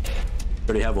wheel.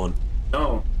 Already have one.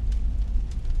 No.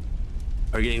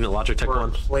 Are you getting the Logitech For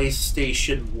one?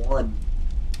 PlayStation 1.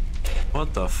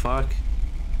 What the fuck?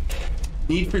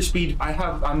 Need for Speed.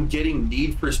 I'm getting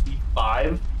Need for Speed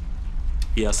 5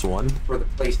 PS1 for the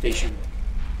PlayStation 1.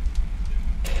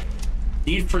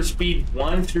 Need for Speed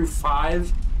 1 through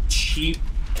 5, cheap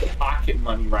pocket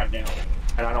money right now.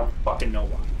 And I don't fucking know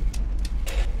why.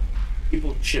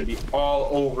 People should be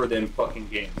all over them fucking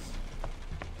games.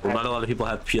 Well, not a lot of people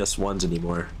have PS1s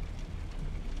anymore.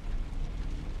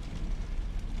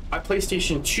 My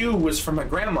PlayStation 2 was from my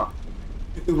grandma.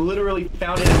 I literally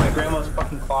found it in my grandma's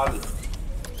fucking closet.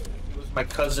 It was my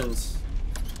cousin's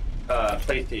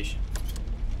PlayStation.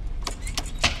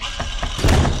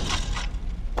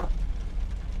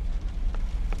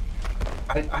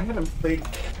 I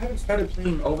haven't started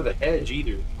playing Over the Hedge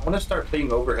either. I want to start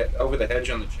playing Over the Hedge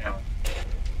on the channel.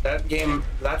 That game,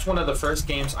 that's one of the first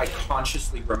games I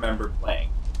consciously remember playing.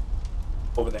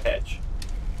 Over the Hedge.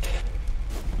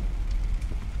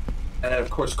 And then of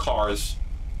course Cars.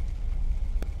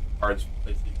 Cars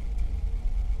PlayStation.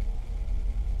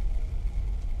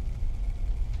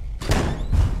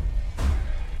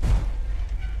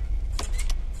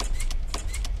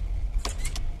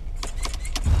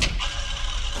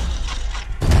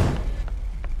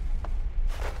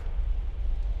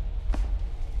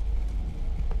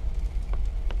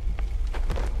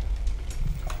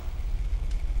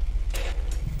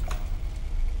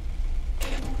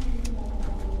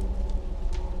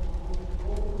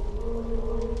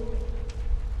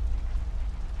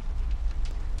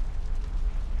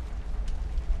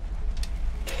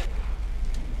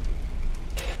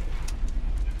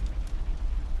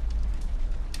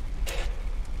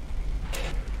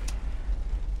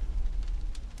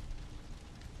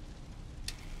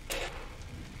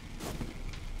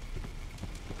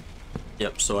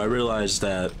 Yep, so I realized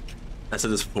that, I said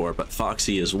this before, but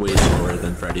Foxy is way slower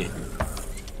than Freddy.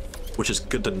 which is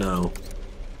good to know.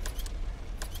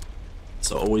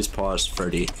 So always pause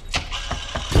Freddy.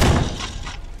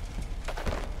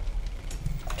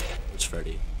 Where's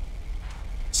Freddy?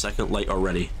 Second light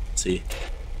already. See?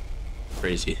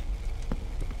 Crazy.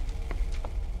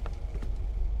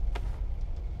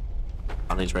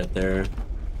 Bonnie's right there. Is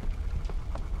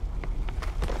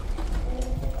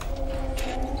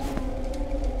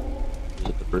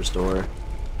it the first door?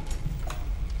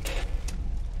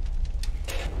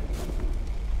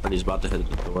 Freddy's about to hit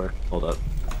the door. Hold up.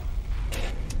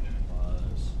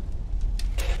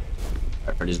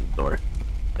 Alright, Freddy's at the door.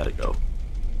 Gotta go.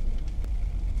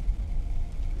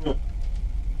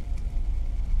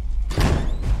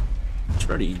 It's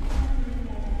Freddy.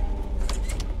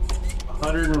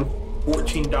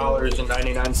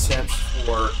 $114.99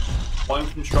 for one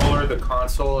controller, the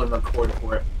console, and the cord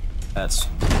for it. That's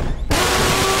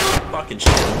fucking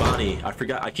shit. Bonnie. I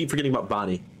forgot. I keep forgetting about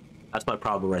Bonnie. That's my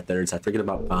problem right there. Is I forget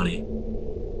about Bonnie.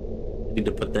 I need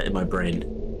to put that in my brain.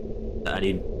 I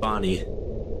need Bonnie.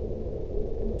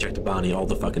 Check the Bonnie all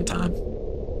the fucking time.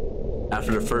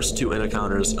 After the first 2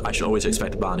 encounters, I should always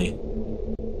expect Bonnie.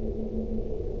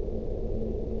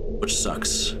 Which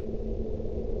sucks.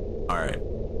 Alright.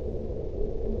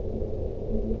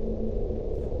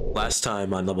 Last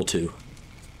time on level 2.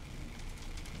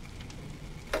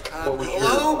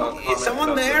 Hello? Is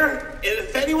someone there?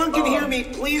 If anyone can hear me,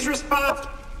 please respond.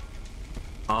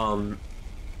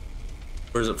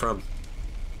 Where's it from?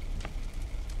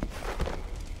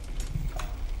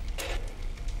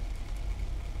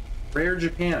 Rare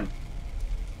Japan.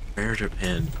 Rare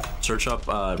Japan. Search up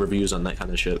reviews on that kind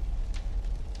of shit.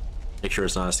 Make sure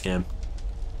it's not a scam.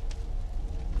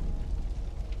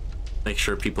 Make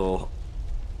sure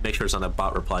it's not a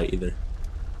bot reply either.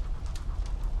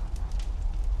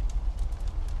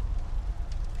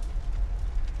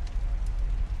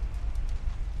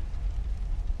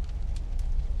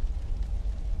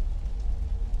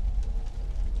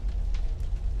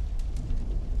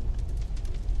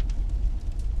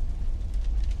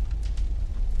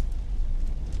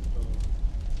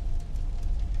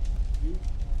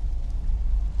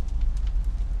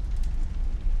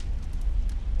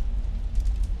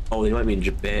 Oh, they might be in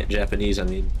Japanese. I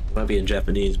mean, they might be in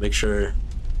Japanese. Make sure.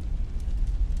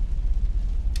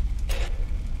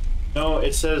 No,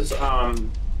 it says US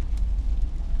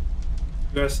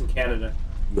and Canada.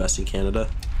 US and Canada?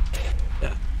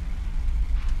 Yeah.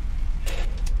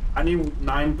 I need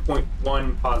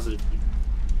 9.1 positive.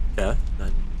 Yeah.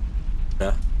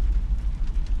 Yeah.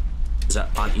 Is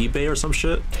that on eBay or some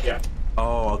shit? Yeah.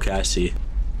 Oh, okay, I see.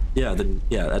 Yeah, then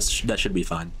yeah, that should be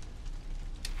fine.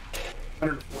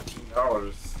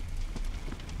 $114.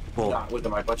 Well, not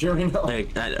within my budget right now.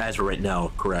 Like, as of right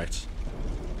now, correct.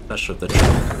 Especially with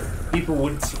the people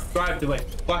would subscribe to my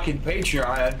fucking Patreon,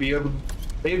 I'd be able to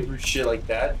pay for shit like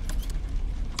that.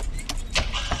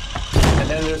 And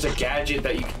then there's a gadget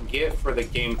that you can get for the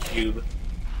GameCube,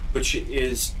 which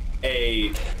is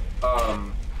a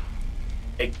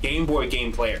Game Boy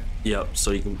game player. Yep. So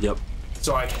you can. Yep.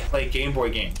 So I can play Game Boy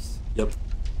games. Yep.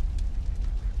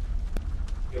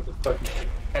 You have to fucking play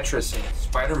Tetris and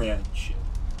Spider-Man and shit.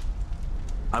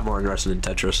 I'm more interested in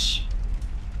Tetris.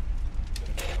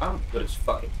 I'm good as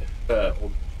fuck at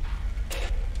old.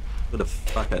 What the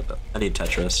fuck? I need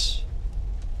Tetris.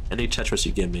 Any Tetris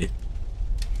you give me.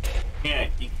 You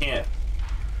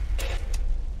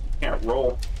can't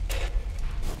roll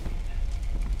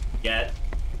yet.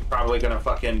 You're probably gonna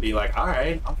fucking be like,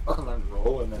 alright, I'll fucking learn to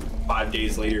roll, and then 5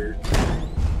 days later.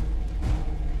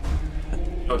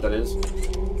 You know what that is?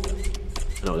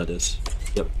 I know what that is.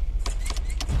 Yep.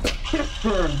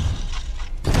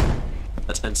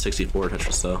 That's N64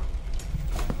 Tetris though.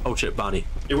 Oh shit, Bonnie.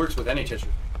 It works with any Tetris.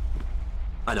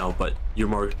 I know, but you're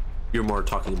more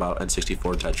talking about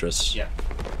N64 Tetris. Yeah.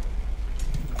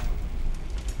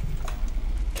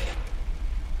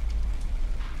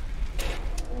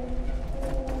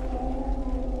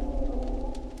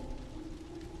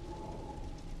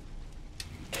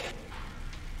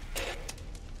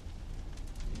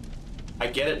 I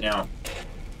get it now.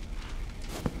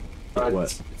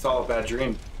 What? It's all a bad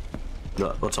dream.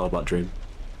 What's all about dream?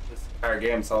 This entire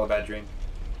game is all a bad dream.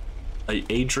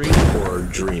 A dream or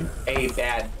dream? A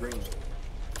bad dream.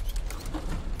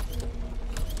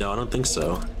 No, I don't think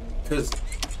so. Because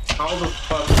how the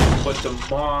fuck would the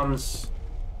mom's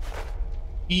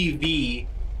TV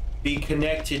be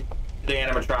connected to the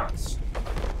animatronics?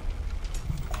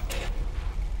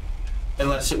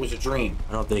 Unless it was a dream.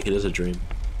 I don't think it is a dream.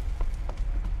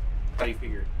 How do you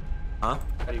figure it? Huh?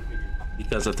 How do you figure it?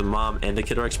 Because if the mom and the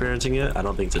kid are experiencing it, I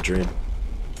don't think it's a dream.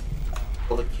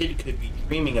 Well, the kid could be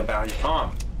dreaming about his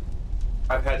mom.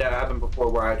 I've had that happen before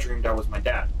where I dreamed I was my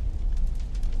dad.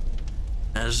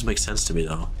 That doesn't make sense to me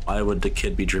though. Why would the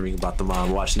kid be dreaming about the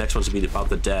mom? Watch, the next one's gonna be about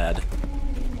the dad.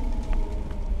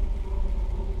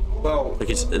 Well, Like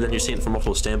and then you're seeing it from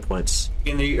multiple standpoints.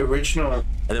 in the original, And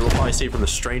then we'll probably see it from the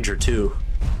stranger too.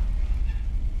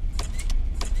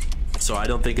 So I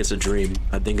don't think it's a dream.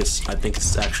 I think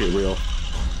it's actually real.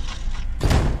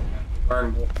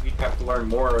 we have to learn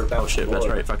more about. Oh shit, that's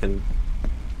right. Fucking.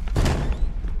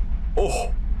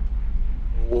 Oh.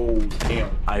 Whoa,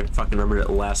 damn. I fucking remembered it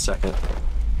last second.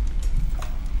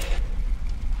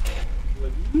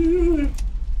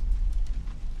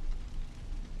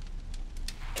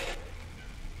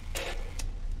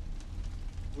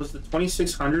 Was the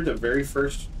 2600 the very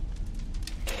first?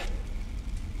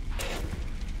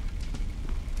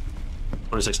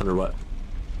 2600 what?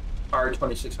 Atari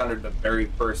 2600 the very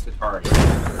first Atari?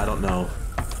 I don't know.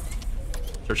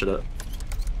 Search it up.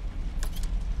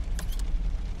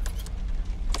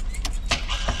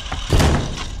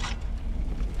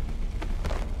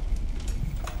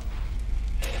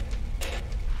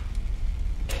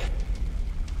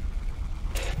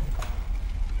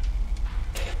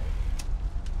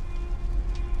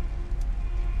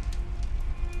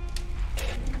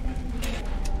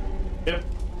 Yep.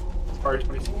 Atari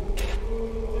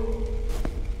 2600.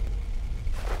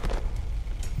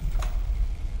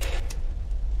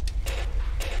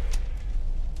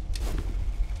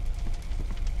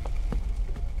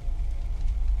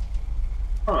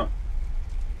 Huh.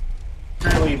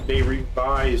 Apparently they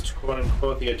revised quote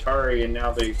unquote the Atari and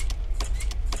now they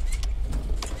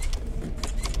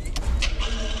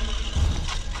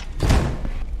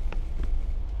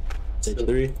Stage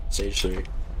 3? Stage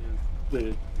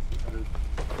 3.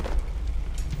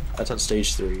 That's on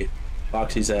stage 3.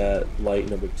 Foxy's at light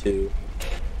number 2.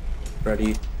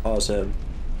 Ready? Pause him.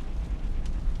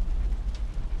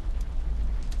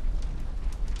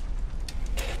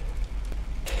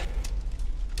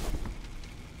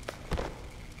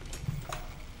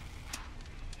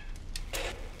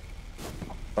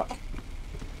 Fuck.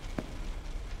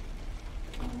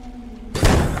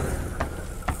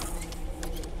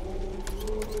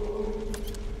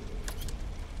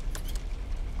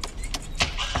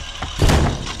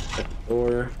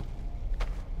 Door.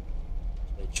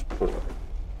 Stage 4.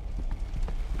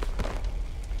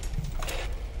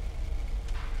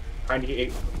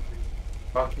 98.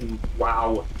 Fucking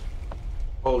wow.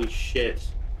 Holy shit.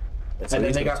 That's And then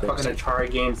at they least got what's fucking next.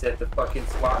 Atari games at the fucking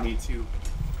slot meet too.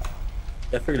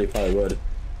 I figured they probably would.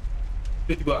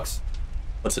 $50.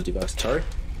 What's $50? Atari?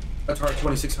 Atari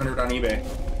 2600 on eBay.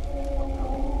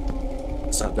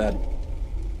 It's not bad.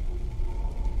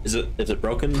 Is it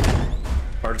broken?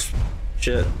 Parts?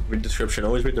 Shit. Read description.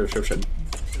 Always read the description.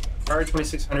 Atari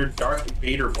 2600 Darth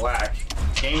Vader Black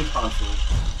game console.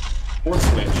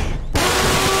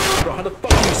 4-switch. Bro, how the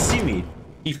fuck do you see me?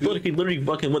 He literally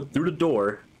fucking went through the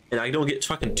door, and I don't get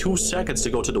fucking 2 seconds to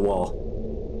go to the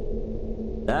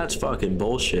wall. That's fucking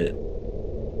bullshit.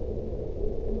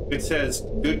 It says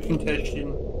good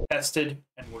condition, tested,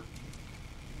 and working.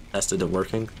 Tested and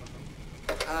working.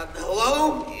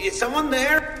 Hello? Is someone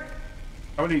there?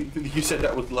 How many? You said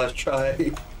that was the last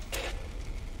try.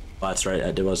 Oh, that's right.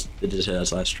 It did say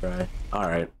that's last try.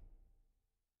 Alright.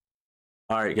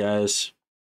 Alright, guys.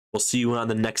 We'll see you on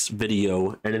the next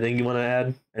video. Anything you want to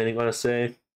add? Anything you want to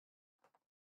say?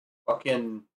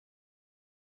 Fucking.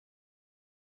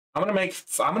 I'm gonna make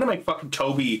fucking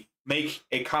Toby make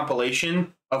a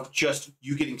compilation of just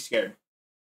you getting scared.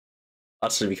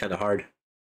 That's gonna be kind of hard.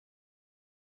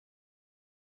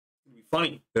 It'd be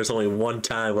funny. There's only one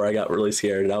time where I got really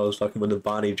scared, and that was fucking when the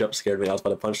Bonnie jump scared me. I was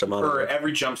about to punch them on. For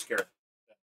every jump scare.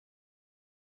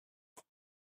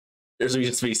 There's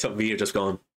just to be some video just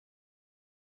going.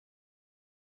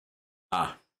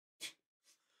 Ah.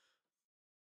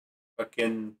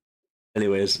 Fucking.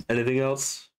 Anyways, anything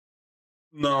else?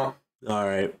 No.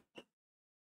 Alright.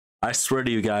 I swear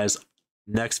to you guys,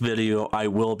 next video I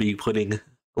will be putting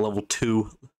level 2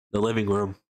 in the living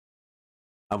room.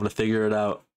 I'm gonna figure it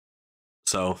out.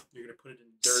 So, You're gonna put it in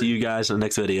dirt. see you guys in the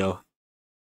next video.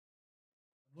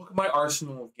 Look at my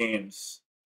arsenal of games.